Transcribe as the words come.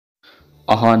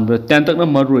अहानब तेंतकना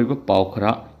मरुइब पाव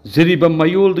खरा जरीब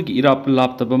मयोलदगी इराप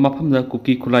लापतब मफमदा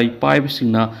cookie खुलाई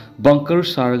पाइबसिंगना bunker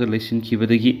सारग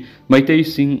लेसिनखिबदगी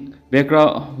मैतैसिंग बेक्रा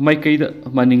मैकैद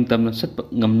मनिंग तमना सत्प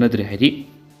ngamnadre हाइरि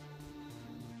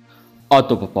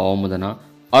अतोप पाव Madna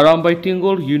Arambai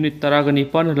Tenggol Unit Taragani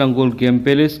Pan Langol Game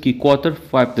Palace की Quarter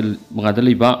 5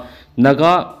 मंगादलिबा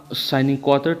Naga Signing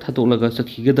Quarter थादोलगा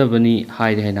सखिगदबनी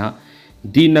हाय रहना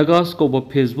दी Nagas को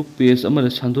Facebook page अमर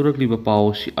संदुरकलिबा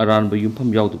पाव सि अरानबा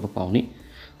युमफम याउदबा पावनी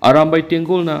Arambai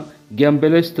Tenggol ना Game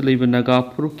Palace तलिबा Naga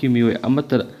Puruk की मिवे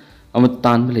अमत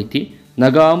तान बलेती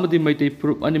Naga अमदि मैते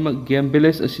Puruk अनिमक Game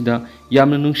Palace असिदा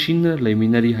यामना नुंगसिन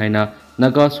लैमिनारी हायना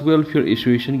Nagas Welfare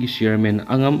Association की Chairman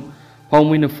अंगम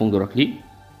पावमिना फोंदोरकली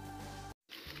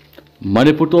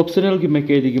Manipur Top Channel की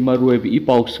मैकेदी की मरुएबी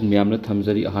इपाउक्सिंग म्यामना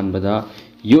थमजरी अहानबदा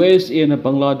USA ना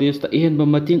बांग्लादेश ता एहनबा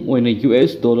मतिंग ओइना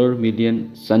US डॉलर मिलियन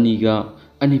सनीगा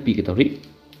अनि पिगतौरी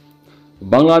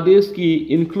बांग्लादेश की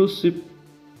inclusive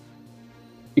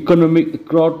economic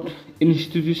growth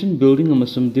institution building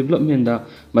अमसम development दा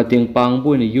मतिंग पांगबो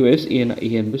ओइना USA ना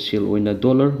एहनबा सेल ओइना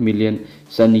डॉलर मिलियन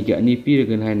सनीगा अनि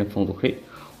पिरगन हाइना फोंदोखरे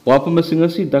वापमसिंग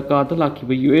असि ढाका दा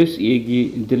लाखिबा USA की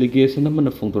डेलीगेशन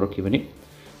अमना फोंदोरखिबनी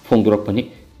फोंदोरपनी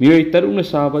मियोय तरुण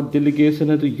साबा डेलीगेशन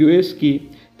अदु US की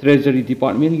ट्रेजरी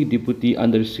डिपार्टमेंट की डिप्यूटी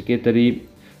अंडर सेक्रेटरी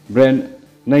ब्रांड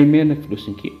नाइमेन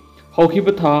फ्लुसिंकी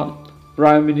हौखिबा था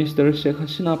prime minister Sheikh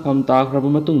Hasina फम ताखरबा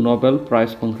मतुंग Nobel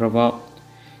prize फंखरबा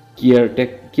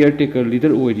caretaker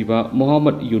leader ओइरिबा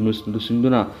Mohammad Yunus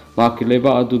लुसिंदुना माकी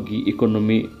लेबा अदुगी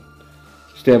इकोनॉमी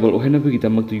स्टेबल ओहेनबगी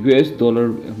दमक US dollar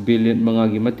billion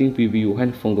मंगागी मतिंग PBU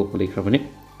हाइन फोंदोक लेखरबने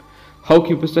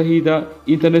हौखिबा सहीदा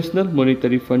international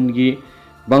monetary fund की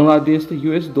Bangladesh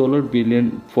US dollar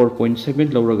billion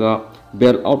 4.7 लौरगा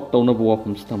bail out तौनबो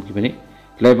वाफम थमखिबने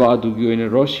लेबा अदुगी ओइना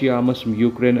रशिया अमसुम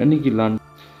यूक्रेन अनिगी लान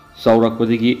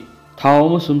साउरकपदगी थाव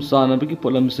अमसुम सानबगी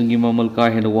पोलमसिंगी ममल का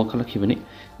हेन वाखलखिबने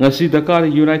ngasi Dhaka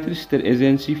United States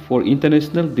Agency for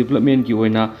International Development की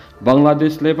ओइना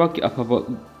बांग्लादेश लेबा की अफबा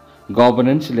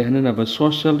governance लेहननबा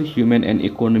social human and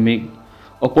economic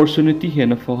opportunity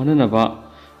हेन फहननबा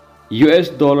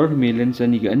US डॉलर मिलियन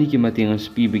चनी अनि की मतेंग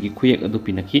पीबगी खुयक अदु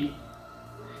पिनखि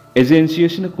एजेंसी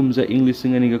असिना कुमजा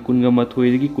इंग्लिशिंग अनिगा कुनगा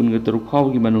मथोयदगी कुनगा तरुक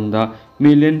फावगी मनुंगदा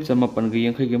मिलियन चमापनगा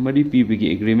यंखैगा मरी पीबगी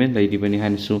एग्रीमेंट लैरिबनि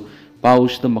हानसु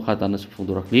पाउसदा मखाताना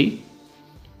फुंदोरखली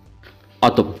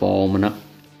अतोप पावमना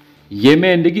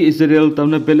येमेनदगी इजराइल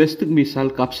तमना ballistic missile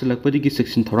कापसलकपदगी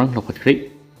section थोरांग लखतख्रे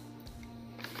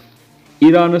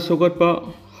Iran सोगतपा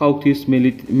हाउथीस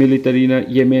military ना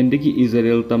येमेनदगी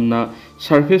Israel Tamanna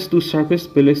surface to surface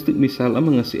ballistic missile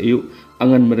अमंगसी अयु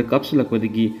अंगन मर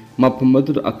कापसलकपदगी मफम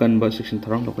अदु अकनबा सेक्शन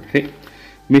थोरांग लखतख्रे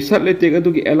मिसाइल लेटेग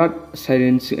अदुगी अलर्ट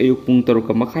साइरेंस अयु पुंग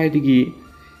तरुका मखायदगी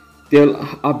तेल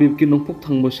अबीब की नोंपोक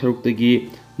थंगबो सरुकदगी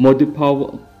मोडिफाव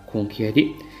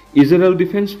खोंखियादी इजराइल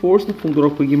डिफेंस फोर्स ने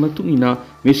फोंदोरकपगी मतुंगिना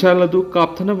मिसाइल अदु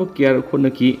कापथनबा केयर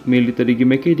खोनकी मिलिटरी की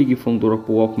मैकेदी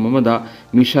फोंदोरकपो वाफमदा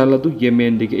मिसाइल अदु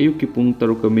येमेनदगी अयुकी पुंग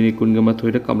तरुका मिनिट कुनगा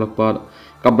मथोयदा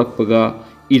काबलकपगा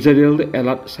इजराइल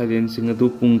अलर्ट साइलेंसिंग अदु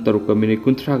पुंग तरुका मिनिट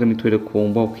कुंथ्रागा निथोयदा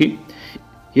खोंबावखि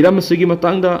हिरामसगी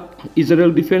मतंगदा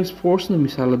इजराइल डिफेंस फोर्स ने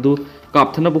मिसाइल अदु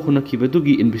कापथनबा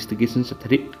खोनखिबदुगी investigation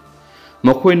चथरि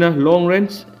मखोयना long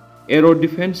range arrow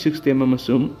defence system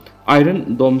अमसुम iron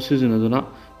डोम सिजनदुना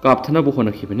कापथना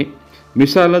बोखनखिबनि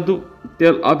मिसाइल अदु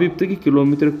तेल अबीबतगी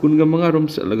किलोमीटर कुनगा मंगारोम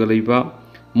चलगा लैबा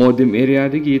मोडिम एरिया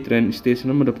दगी ट्रेन स्टेशन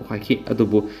अमदा पोखाखि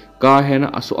अदुबो का हेना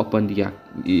असो अपंदिया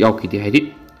यावखिदि हाइदि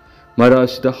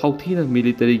मरासिदा हाउथीना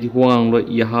मिलिटरी की हुआंगलो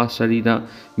यहा सरीना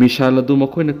मिसाइल अदु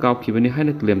मखोयना कापखिबनि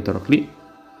हाइना क्लेम तरखली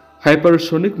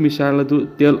हाइपरसोनिक मिसाइल अदु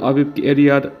तेल अबीब की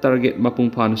एरिया टारगेट मपुंग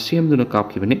फान सेमदुना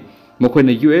कापखिबनि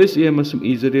मखोयना USA अमसुम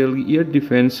इजराइल की एयर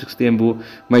डिफेंस सिस्टम बु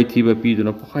माइथिबा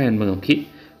पीदुना पोखायन मंगमखि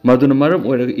मदुना मरम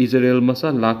ओइरगा इजराइल मसा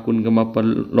लाख कुनगा मपल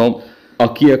लोम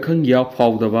अकी अखंग या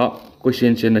फाउदबा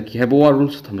क्वेश्चन चेनकी हैबो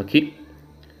वारुल्स थमनखि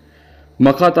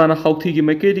मखाताना हाउथी की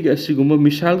मैकेदी असिगुम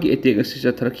मिसाइल की अटैक असि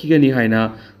चथरखिगनी हाइना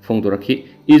फोंदोरखि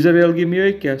इजराइल की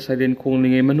मियोय क्या साइलेंट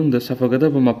खोंगलिंगे मनुंगदा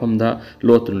सफगदबा मफमदा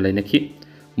लोतुन लैनखि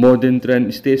मॉडर्न ट्रेन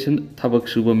स्टेशन थबक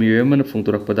सुबा मियोय मन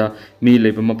फोंदोरकपदा मी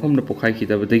लेबा मफमना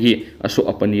पोखाइखिदबदगी असो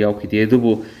अपन यावखिदे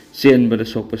अदुबो चेनबदा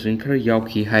सोकपसिं खर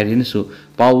यावखि हाइरेनसु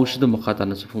पाउसदा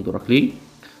मखातानासु फोंदोरखली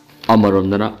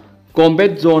अमरोंदना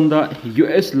कॉम्बैट जोन दा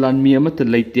US लानमी अमत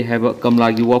लैते हैबा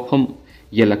कमलागी वाफम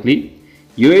येलकली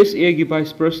USA की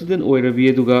वाइस प्रेसिडेंट ओइरबी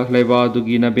अदुगा लैबा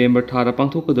अदुगी नवेंबर थारा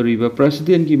पांथोकदोरिबा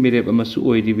प्रेसिडेंट की मिरेब अमसु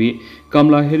ओइरिबी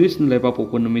कमला हैरिस न लैबा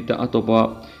पोको नुमिता अतोपा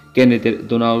कैंडिडेट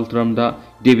डोनाल्ड ट्रम्प दा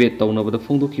डिबेट तौनबदा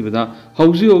फोंदोखिबदा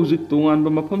हौजी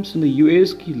तोंगानबा मफमसना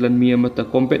US की लनमी अमता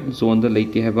कॉम्बैट जोन दा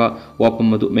लैते हैबा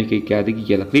वाफम मदु मैके क्यादगी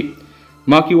येलकली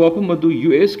Maki wafam adu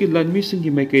US ki lanmi singi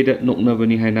maikaida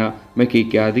noknabani haina maikai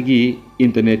kyadagi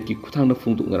internet ki kuthangna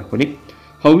phungduk ngarakpani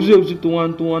hauji hauji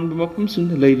tuan tuan mafam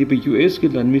singna leiriba US ki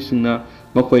lanmi singna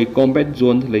makhoi combat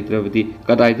zone leitrabadi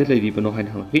kadaida leiribano haina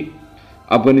hangakli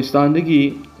Afghanistan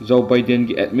dagi Joe Biden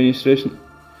ki administration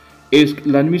is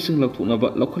lanmi sing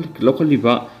lakthunaba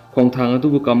lokhaliba khongthang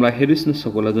adu Kamala Harris na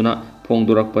sagoladuna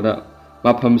phongdorakpada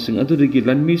mafam sing adu dagi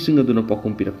lanmi sing aduna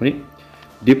pakum pirakpani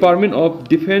Department of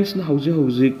Defense na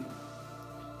hauji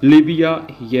Libya,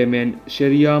 Yemen,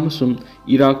 Syria masum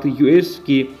Iraq US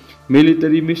ki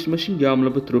military machine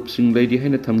yamlaba troops sing lady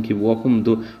haina thamki wafam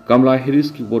du Kamala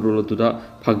Harris ki borolo duda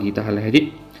phagi ta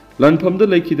halhari lanpham da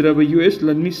laikhidraba US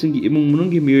lanmi sing imung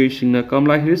munungi miyoi singna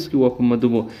Kamala Harris ki wafam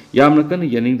adu yamna kan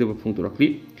yaning da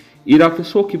phungturakli Iraq ta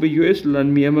sokiba US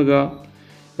lanmi amaga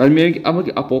Almeg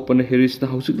amagi apopana Harris na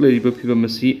hausik lariba phiba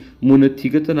masi muna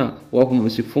thigatana wafam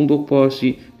masi phongdok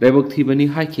pasi lebak thibani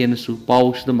hai kena su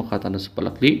paus da makata na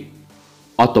palakli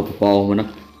atop paw mana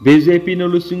BJP na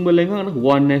lusing balenga na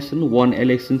one nation one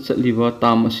election satliba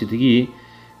tam asidigi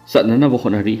satnana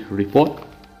bokhonari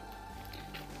report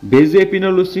BJP na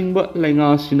lusing ba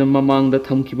lenga sina mamang da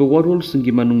thamkiba warul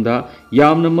singi manungda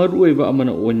yamna maruiba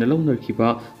amana oina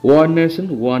launarkiba one nation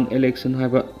one election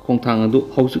haiba khongthang adu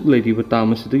hausik leiriba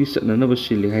tamasidagi satnana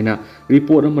basili haina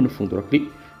report amana phungdorakli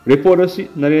report asi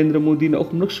Narendra Modi na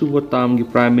ahumlak suba tamgi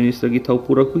prime minister gi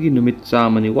thaupurakgi numit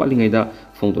chamani walingaida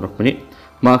phungdorakpani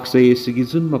maksai sigi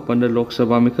jun mapanda lok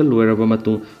sabha mikhal loiraba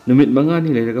matu numit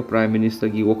mangani leiraga prime minister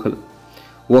gi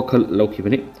wakhal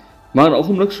laukibani Mang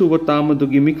ahumlak suba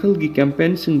tamadugi mikhal gi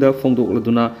campaign singda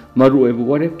phongdokladuna maru ebu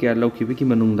warep kya laukibiki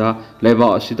manungda leba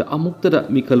asida amuktada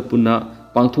mikhal punna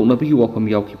pangthoknabigi wafam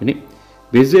yaukibani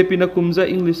BJP na kumja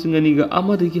English nganiga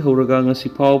amadigi hauraga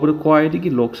ngasi phawbra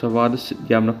khwaidigi Lok Sabha da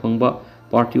yamna phangba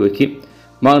party oiki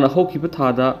mangna hokiba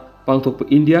thada pangthokpa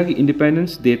India gi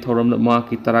Independence Day thoramna ma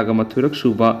ki taraga mathurak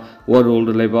suba warol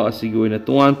da leba asigi oina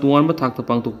tuan ma thakta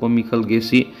pangthokpa mikhal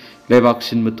gesi lebak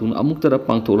sin matun amuktara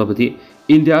pangthoklabadi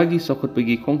India gi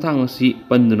sakhotpagi khongthang asi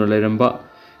panduna lairamba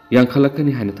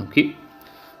yangkhalakani haina thamki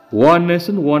One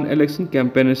Nation One Election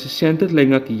campaign asi center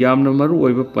lenga ki yamna maru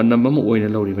oiba panam ama oina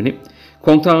lauribani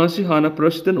khongthang asi hana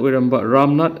president oiramba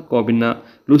Ramnath Kovinna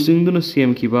lusingduna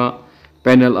semkiba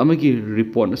panel amagi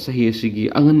report na sahi asigi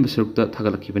angan masrukta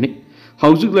thagalakibani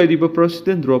Haujik lairiba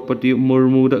president Draupadi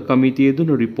Murmu da committee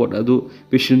aduna report adu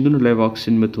pishinduna lebak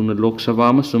sin matuna Lok Sabha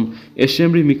amasum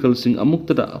assembly mikhal sing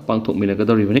amuktada pangthokminaga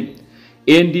doribani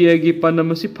NDA gi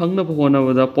panamasi phangna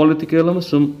bhonawada political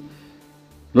amasum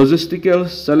logistical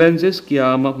challenges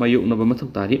kiyama mayukna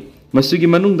mathau tari masigi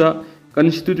manungda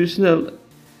constitutional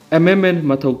amendment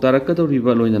mathau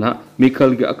tarakadoriba loinana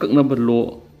mikhal gi akakna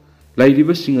law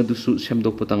lairiba sing adusu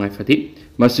semdokpa tangai phati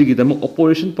masigi dam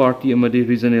opposition party amadi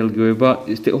regional goiba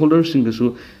stakeholders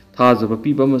singasu thajaba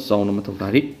piba ma chauna mathau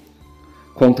tari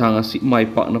khongthang asi mai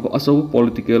pakna ko asaw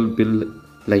political bill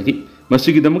lairi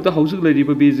masigi damakta hausik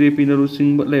lairiba BJP na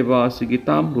rusing leba asigi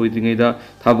tam loidringaida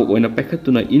thabuk oina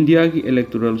pekhatuna India gi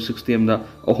electoral system da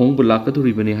ahong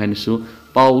bulakaduribani hainisu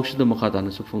pausida makhata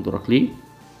na su phongdorakli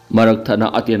marakthana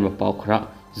atian ma pau khara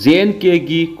JNK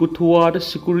gi Kuthua da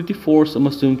security force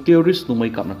amasung terrorist numai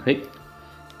kapna khre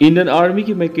Indian Army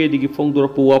ki maikedi gi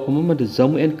phongdorapu wapama ma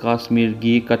Jammu and Kashmir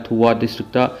gi Kathua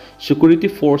district ta security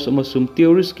force amasung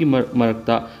terrorist ki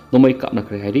marakta numai kapna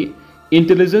khre hari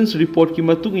Intelligence report ki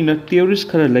matung ina terrorist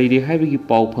khara laire haibigi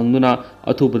pau phangduna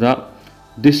athubada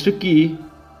district ki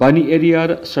Bani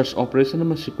area search operation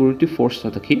ama security force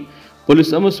tathaki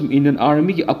police amasum Indian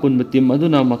Army ki apun team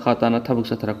aduna makhatana thabuk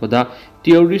satharakpada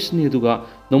terrorist ni duga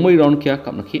nomoi round kya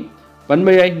kapnaki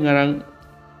panmayai ngarang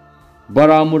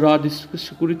Baramura district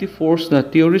security force na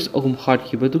terrorist agum hat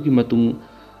khibadu ki matung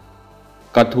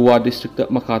Kathua district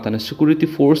makhatana security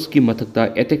force ki mathakta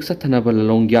attack sathanaba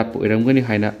lalong gyat po iramgani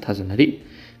haina thajanari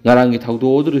ngarangi thaudo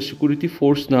odu security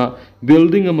force na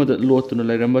building amada lotuna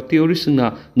lairamba terrorist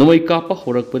na nomai kapa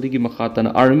horakpadi ki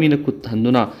makhatana army na kut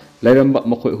thanduna lairamba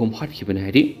makhoi hum hatkibani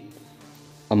hari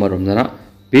amaromdana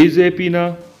BJP na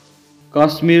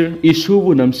Kashmir issue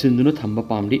bu namsinduna thamba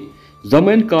pamdi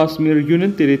Jammu and Kashmir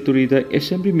Union Territory da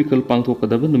assembly mikhal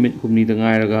pangthokadaba numit humni da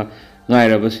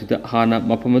ngairabasida hana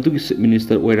mapamadugi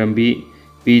minister oirambi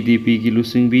PDP gi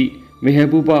lusingbi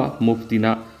Mehabuba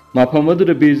Muftina mapamadu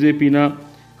da BJP na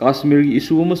Kashmir gi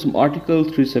issue amasum article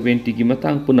 370 gi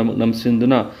matang punamak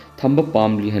namsinduna thamba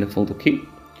pamli hana phongdokhi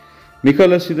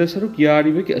mikhal asida saruk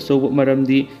yariba ki asoba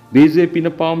maramdi BJP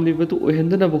na pamlibatu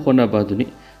ohendana bhona baduni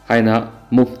haina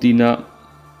Muftina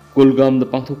Kulgam da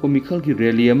pangthokpa mikhal gi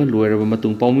rally ama loiraba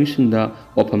matung paumi singda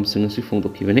wafam sing asi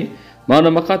phongdokhibani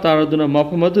Mana makha taraduna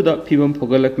mafam aduda phibam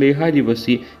phogalakle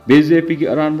hairibasi BJP gi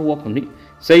aranba wafamni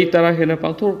sei tara hena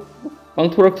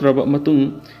pangthoraktraba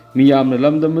matung miyamna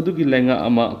lamdam adugi lenga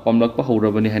ama pamlakpa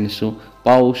haurabani hanisu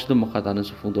pausda makha tana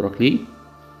su phongdorakli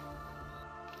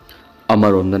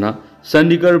Amaromdana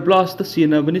Chandigarh blast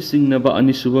sinabani singnaba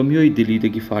anisuba miyoi Delhi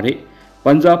dagi fare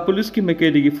Punjab police ki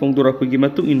mekedi gi phongdorakpagi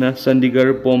matung ina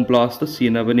Chandigarh bomb blast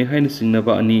sinabani haina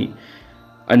singnaba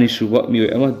anisuba miyoi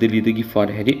ama Delhi dagi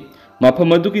fare hari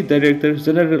Mafam adugi Director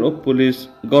General of Police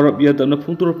Gaurav Yadavna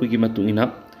phongdorakpagi matung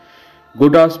ina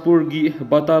Gurdaspur gi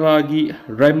Batala gi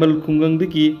Raimal Khungang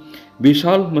dagi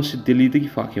Vishal Masjid Delhi dagi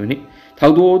fakhibani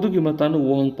Thagdo gi matana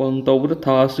wang pang tawbra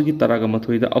thas gi taraga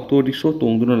mathoida auto rickshaw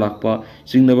tongduna lakpa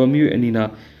singnaba mi anina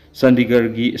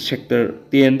Chandigarh gi sector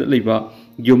 10 da leiba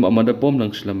yum amada bom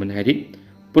langslamani hari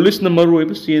police na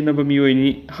maruiba sinaba mi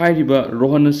oini hairiba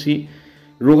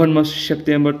Rohan mas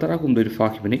September tarakumdoi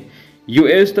fakhibani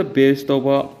US the base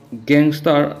tawba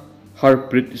gangster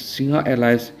Harpreet Singha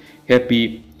allies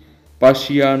happy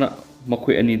Pasiana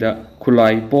Makoi anida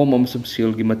Kulai bom amasam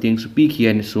seal gi mating su piki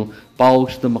anisu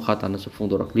paus da makhatana su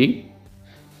phongdorakli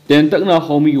tentakna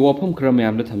homi wafam khram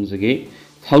yamna thamjage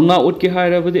thauna utki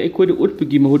hairabadi ekoi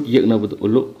utpigi mahut yeknabud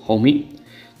ulu homi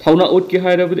thauna utki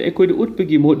hairabadi ekoi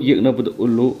utpigi mahut yeknabud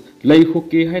ulu lai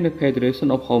hoki haina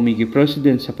Federation of Homi gi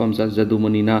president sapamja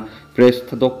Jadumani na press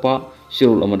thadokpa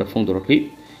sirul amada phongdorakli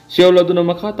Seoladuna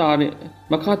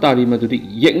makhatari maduri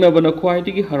yeknabana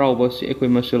khwaidigi harauba si ekoi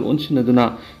masal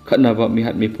unsinaduna khatnaba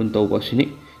mihat mipun tawba sini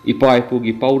ipaipu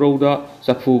gi pauroda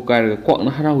safu kairga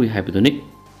kwakna harawi haibaduni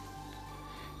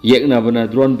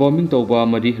yeknabana drone bombing tawba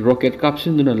amadi rocket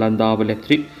kapsinduna landaba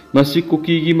electric masi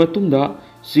Kuki gi matungda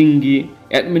singi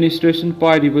administration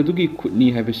paidibadugi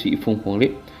khutni haibasi ifongphongle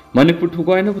Manipur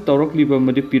thugaina tawrakliba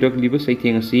amadi pirakliba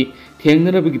saitheng asi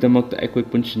thengnanabagi damakta ekoi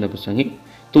punsinaba sangi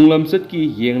Tunglamsat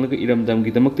ki yenglaga iramdam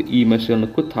gi damakta I maselna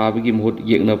khut thabagi mohut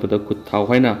yeknabada khut thaw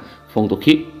haina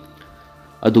phongdokhi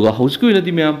aduga hauskui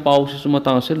nadi myam pau su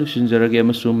matang se lusinjarage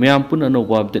amasu myam pun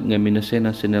anoba update ngamina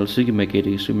sena channel sigi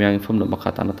makeri su myang famna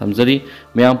makhatana thamjari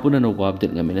myam pun anoba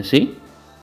update ngamina se